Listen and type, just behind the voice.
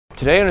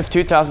Today on this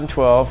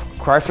 2012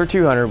 Chrysler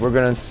 200, we're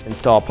going to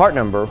install part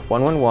number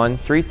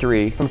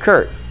 11133 from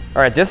CURT.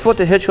 Alright, this is what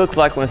the hitch looks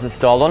like when it's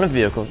installed on a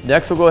vehicle.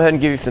 Next, we'll go ahead and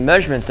give you some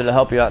measurements that'll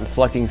help you out in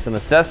selecting some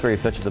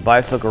accessories such as a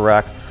bicycle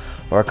rack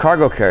or a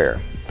cargo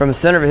carrier. From the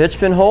center of a hitch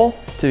pin hole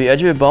to the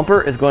edge of a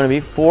bumper is going to be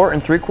 4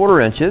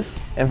 3/4 inches,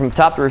 and from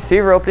top of the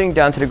receiver opening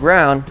down to the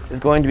ground is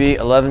going to be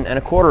 11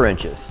 1/4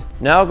 inches.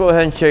 Now I'll go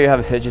ahead and show you how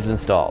the hitch is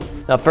installed.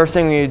 Now, first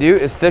thing we need to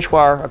do is fish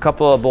wire a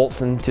couple of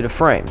bolts into the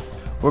frame.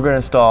 We're going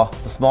to install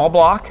the small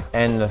block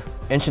and the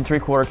 1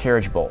 3/4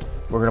 carriage bolt.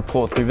 We're going to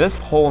pull it through this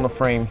hole in the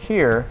frame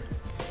here,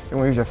 and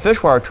we'll use our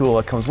fish wire tool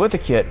that comes with the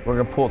kit. We're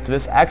going to pull it through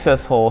this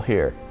access hole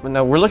here.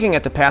 Now we're looking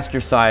at the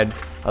passenger side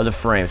of the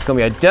frame. It's going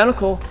to be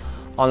identical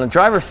on the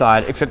driver's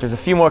side, except there's a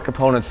few more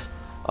components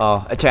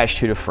attached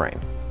to the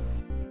frame.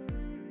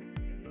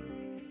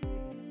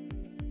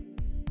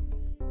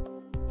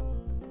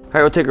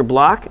 Alright, we'll take our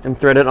block and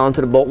thread it onto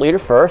the bolt leader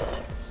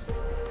first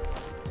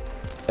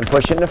and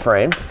push it in the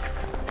frame.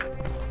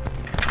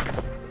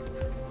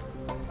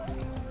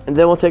 And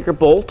then we'll take our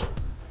bolt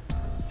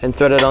and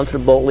thread it onto the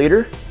bolt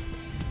leader.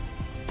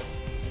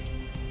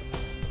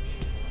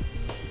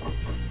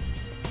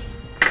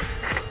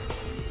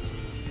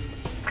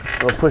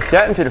 We'll push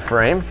that into the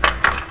frame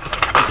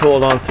and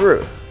pull it on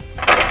through.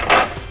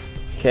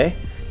 Okay,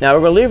 now we're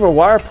going to leave our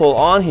wire pull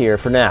on here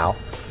for now.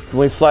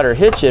 When we slide our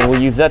hitch in,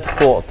 we'll use that to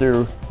pull it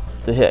through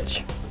the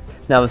hitch.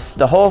 Now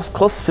the hole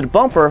closest to the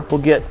bumper will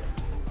get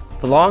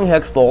the long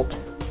hex bolt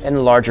and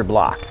the larger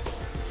block.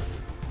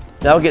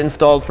 That will get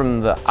installed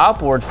from the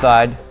outboard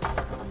side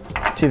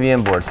to the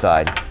inboard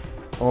side.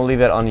 And we'll leave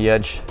that on the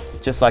edge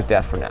just like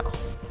that for now.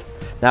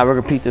 Now we're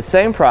going to repeat the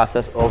same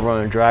process over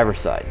on the driver's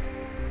side.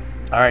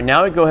 Alright,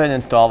 now we go ahead and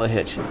install the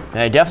hitch.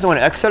 Now you definitely want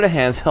an extra set of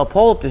hands to help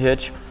hold up the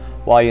hitch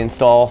while you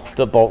install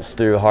the bolts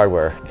through the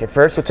hardware. Okay,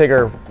 first we'll take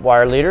our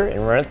wire leader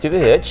and run it through the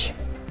hitch.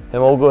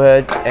 Then we'll go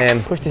ahead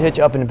and push the hitch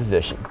up into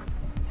position.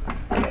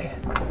 Okay.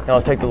 Now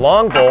we'll take the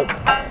long bolt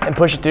and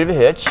push it through the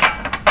hitch.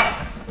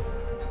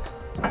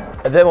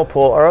 And then we'll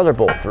pull our other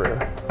bolt through.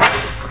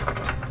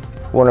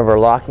 One of our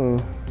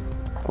locking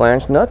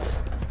flange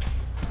nuts.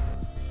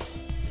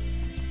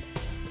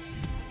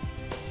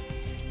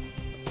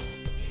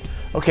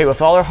 Okay,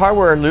 with all our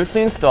hardware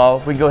loosely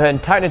installed, we go ahead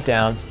and tighten it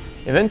down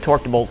and then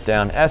torque the bolts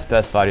down as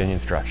specified in the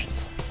instructions.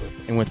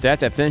 And with that,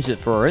 that finishes it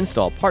for our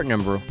install part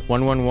number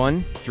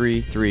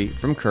 11133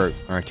 from CURT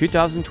on our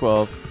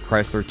 2012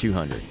 Chrysler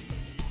 200.